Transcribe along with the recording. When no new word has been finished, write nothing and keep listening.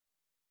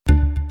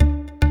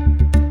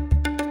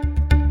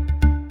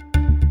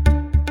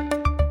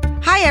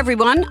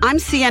everyone. I'm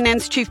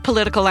CNN's chief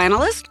political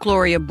analyst,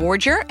 Gloria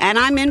Borger, and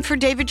I'm in for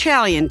David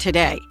Chalian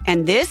today.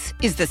 And this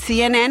is the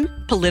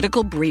CNN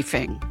Political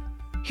Briefing.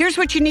 Here's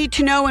what you need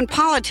to know in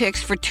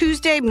politics for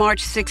Tuesday, March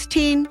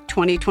 16,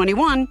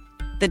 2021.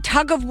 The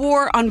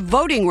tug-of-war on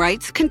voting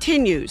rights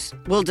continues.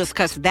 We'll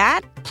discuss that,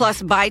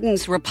 plus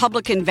Biden's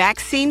Republican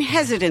vaccine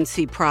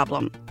hesitancy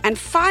problem. And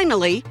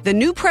finally, the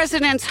new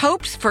president's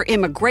hopes for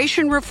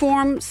immigration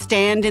reform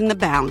stand in the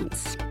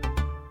balance.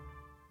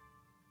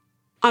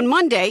 On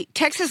Monday,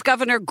 Texas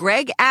Governor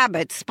Greg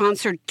Abbott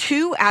sponsored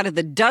 2 out of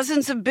the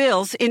dozens of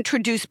bills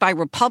introduced by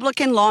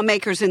Republican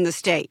lawmakers in the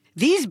state.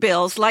 These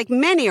bills, like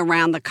many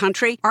around the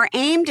country, are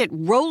aimed at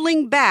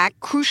rolling back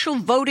crucial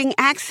voting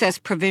access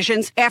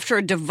provisions after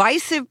a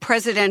divisive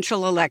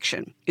presidential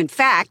election. In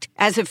fact,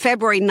 as of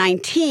February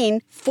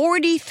 19,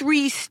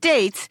 43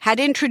 states had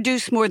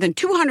introduced more than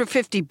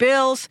 250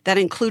 bills that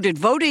included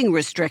voting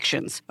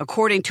restrictions,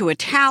 according to a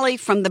tally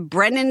from the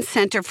Brennan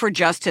Center for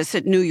Justice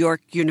at New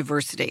York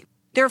University.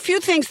 There are a few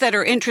things that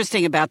are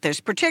interesting about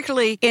this,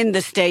 particularly in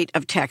the state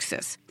of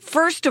Texas.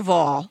 First of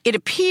all, it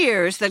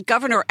appears that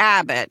Governor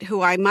Abbott,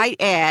 who I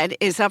might add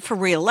is up for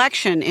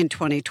re-election in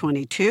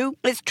 2022,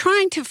 is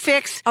trying to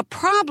fix a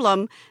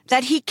problem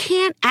that he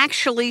can't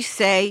actually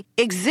say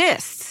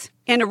exists.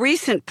 In a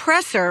recent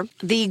presser,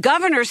 the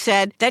governor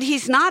said that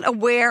he's not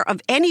aware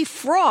of any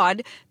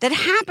fraud that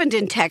happened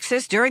in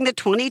Texas during the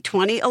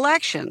 2020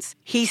 elections.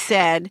 He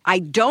said, "I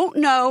don't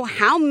know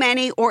how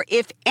many or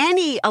if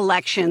any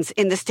elections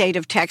in the state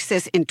of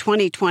Texas in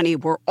 2020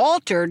 were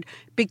altered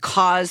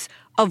because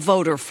of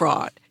voter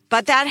fraud."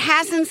 But that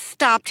hasn't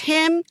stopped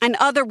him and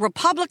other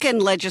Republican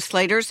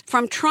legislators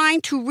from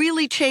trying to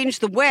really change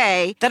the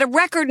way that a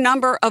record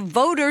number of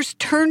voters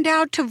turned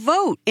out to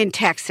vote in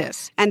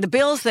Texas. And the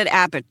bills that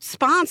Abbott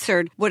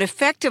sponsored would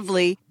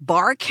effectively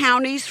bar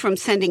counties from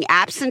sending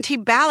absentee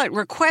ballot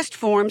request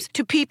forms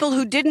to people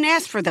who didn't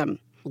ask for them,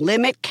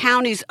 limit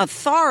counties'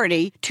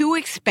 authority to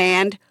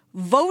expand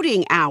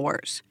voting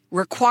hours,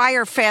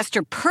 require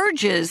faster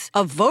purges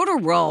of voter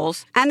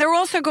rolls, and they're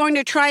also going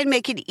to try and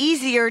make it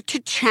easier to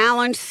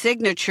challenge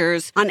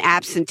signatures on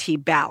absentee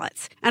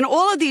ballots. And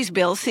all of these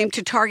bills seem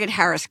to target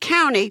Harris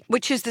County,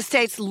 which is the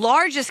state's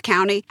largest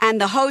county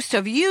and the host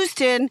of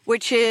Houston,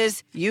 which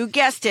is, you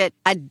guessed it,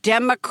 a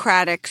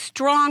Democratic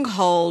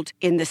stronghold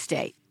in the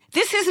state.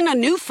 This isn't a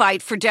new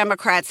fight for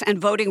Democrats and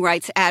voting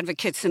rights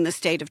advocates in the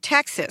state of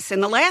Texas. In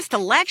the last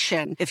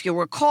election, if you'll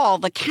recall,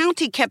 the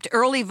county kept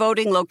early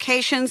voting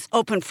locations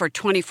open for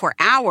 24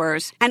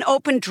 hours and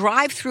opened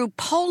drive-through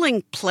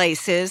polling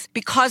places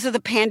because of the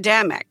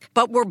pandemic,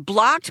 but were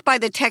blocked by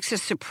the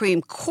Texas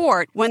Supreme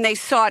Court when they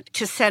sought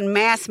to send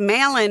mass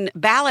mail-in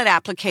ballot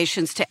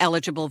applications to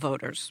eligible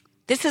voters.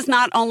 This is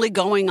not only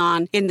going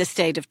on in the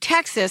state of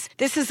Texas,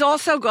 this is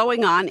also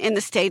going on in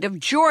the state of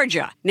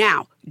Georgia.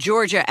 Now,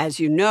 Georgia, as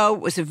you know,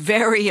 was a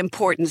very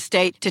important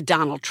state to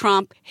Donald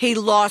Trump. He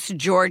lost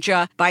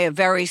Georgia by a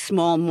very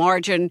small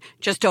margin,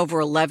 just over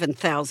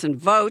 11,000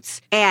 votes.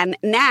 And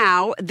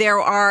now there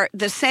are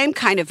the same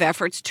kind of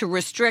efforts to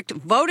restrict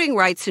voting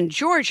rights in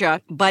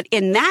Georgia. But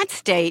in that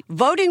state,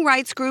 voting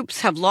rights groups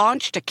have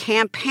launched a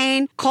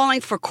campaign calling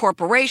for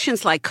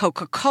corporations like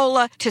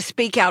Coca-Cola to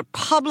speak out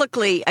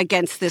publicly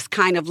against this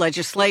kind of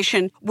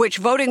legislation, which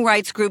voting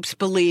rights groups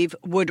believe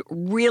would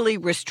really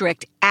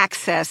restrict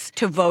access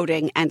to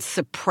voting and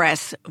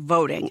suppress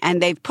voting.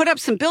 And they've put up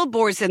some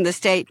billboards in the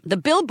state. The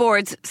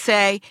billboards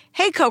say,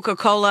 "Hey,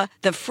 Coca-Cola,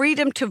 the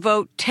freedom to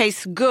vote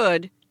tastes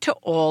good to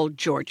all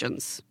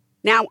Georgians."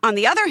 Now, on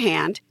the other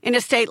hand, in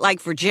a state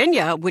like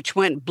Virginia, which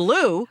went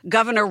blue,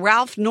 Governor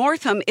Ralph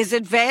Northam is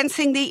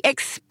advancing the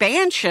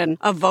expansion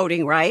of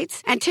voting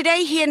rights. And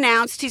today he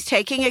announced he's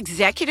taking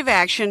executive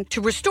action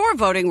to restore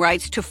voting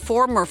rights to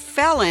former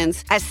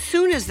felons as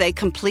soon as they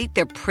complete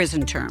their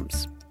prison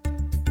terms.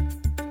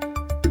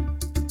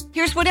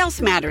 Here's what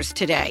else matters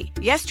today.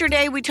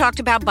 Yesterday, we talked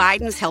about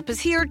Biden's Help Is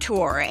Here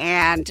tour,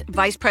 and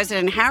Vice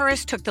President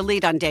Harris took the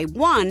lead on day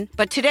one.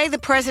 But today, the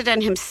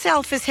president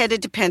himself is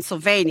headed to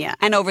Pennsylvania.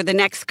 And over the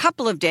next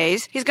couple of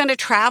days, he's going to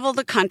travel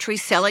the country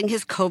selling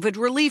his COVID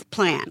relief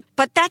plan.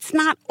 But that's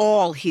not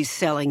all he's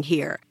selling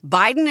here.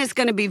 Biden is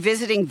going to be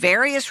visiting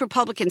various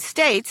Republican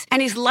states,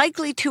 and he's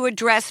likely to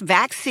address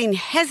vaccine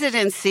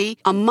hesitancy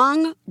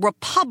among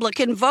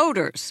Republican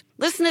voters.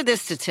 Listen to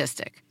this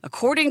statistic.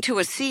 According to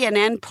a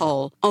CNN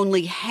poll,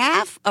 only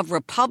half of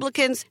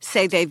Republicans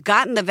say they've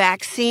gotten the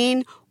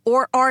vaccine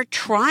or are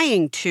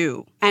trying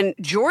to. And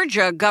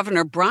Georgia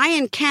Governor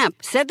Brian Kemp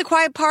said the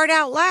quiet part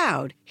out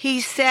loud.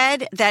 He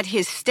said that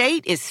his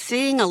state is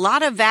seeing a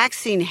lot of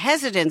vaccine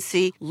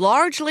hesitancy,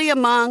 largely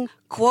among,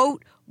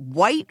 quote,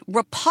 white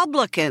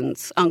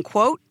Republicans,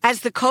 unquote, as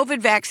the COVID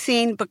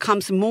vaccine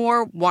becomes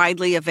more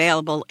widely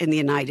available in the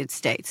United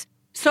States.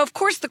 So, of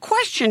course, the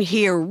question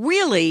here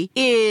really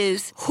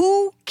is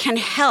who can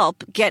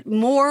help get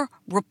more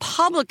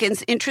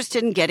Republicans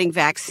interested in getting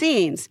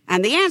vaccines?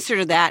 And the answer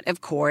to that,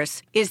 of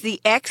course, is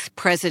the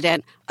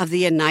ex-president of the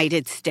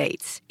United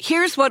States.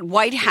 Here's what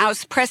White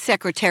House Press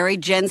Secretary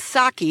Jen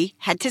Psaki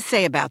had to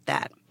say about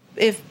that.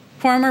 If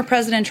former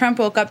President Trump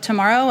woke up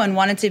tomorrow and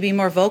wanted to be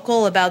more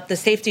vocal about the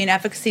safety and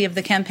efficacy of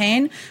the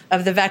campaign,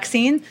 of the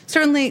vaccine,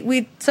 certainly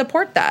we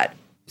support that.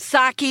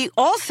 Psaki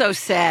also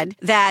said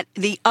that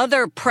the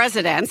other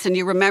presidents, and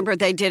you remember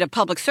they did a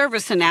public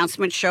service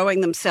announcement showing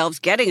themselves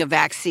getting a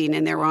vaccine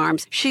in their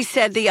arms. She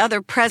said the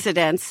other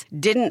presidents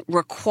didn't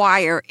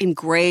require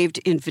engraved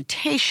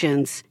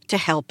invitations to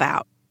help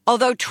out.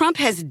 Although Trump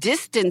has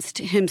distanced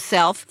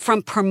himself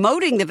from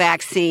promoting the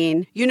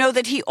vaccine, you know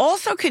that he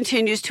also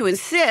continues to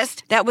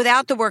insist that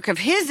without the work of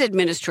his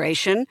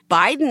administration,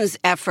 Biden's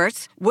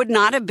efforts would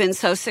not have been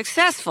so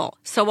successful.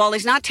 So while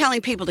he's not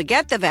telling people to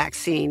get the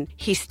vaccine,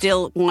 he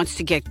still wants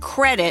to get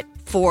credit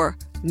for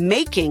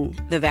making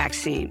the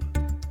vaccine.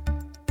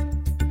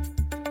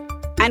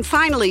 And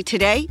finally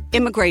today,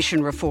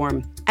 immigration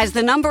reform. As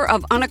the number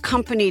of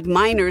unaccompanied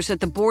minors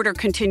at the border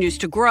continues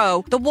to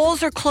grow, the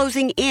walls are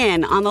closing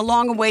in on the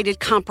long-awaited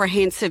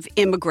comprehensive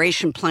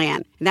immigration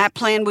plan. That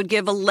plan would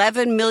give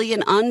 11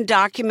 million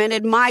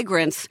undocumented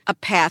migrants a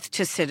path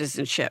to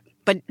citizenship.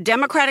 But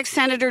Democratic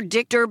Senator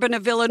Dick Durbin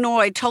of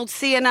Illinois told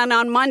CNN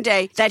on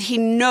Monday that he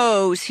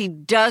knows he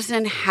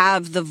doesn't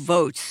have the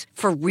votes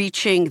for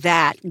reaching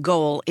that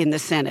goal in the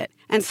Senate.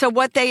 And so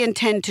what they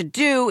intend to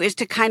do is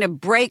to kind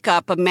of break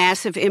up a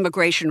massive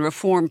immigration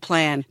reform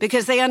plan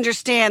because they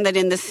understand that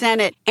in the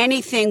Senate,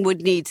 anything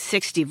would need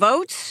 60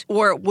 votes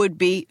or it would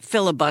be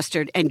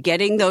filibustered. And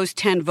getting those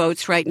 10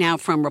 votes right now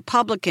from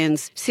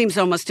Republicans seems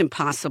almost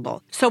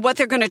impossible. So what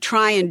they're going to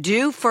try and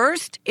do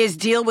first is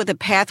deal with a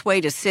pathway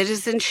to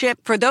citizenship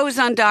for those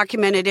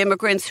undocumented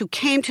immigrants who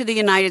came to the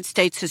United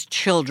States as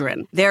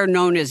children. They're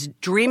known as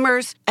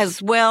dreamers,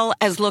 as well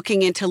as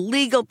looking into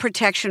legal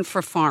protection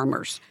for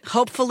farmers.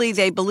 Hopefully,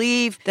 they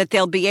believe that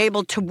they'll be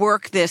able to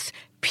work this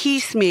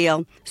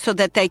piecemeal so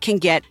that they can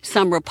get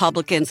some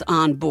Republicans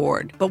on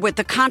board. But with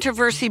the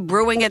controversy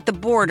brewing at the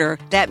border,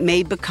 that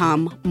may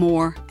become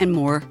more and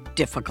more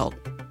difficult.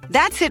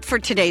 That's it for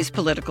today's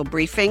political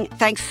briefing.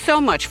 Thanks so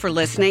much for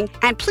listening.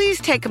 And please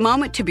take a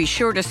moment to be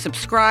sure to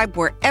subscribe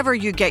wherever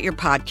you get your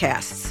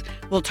podcasts.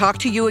 We'll talk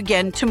to you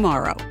again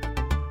tomorrow.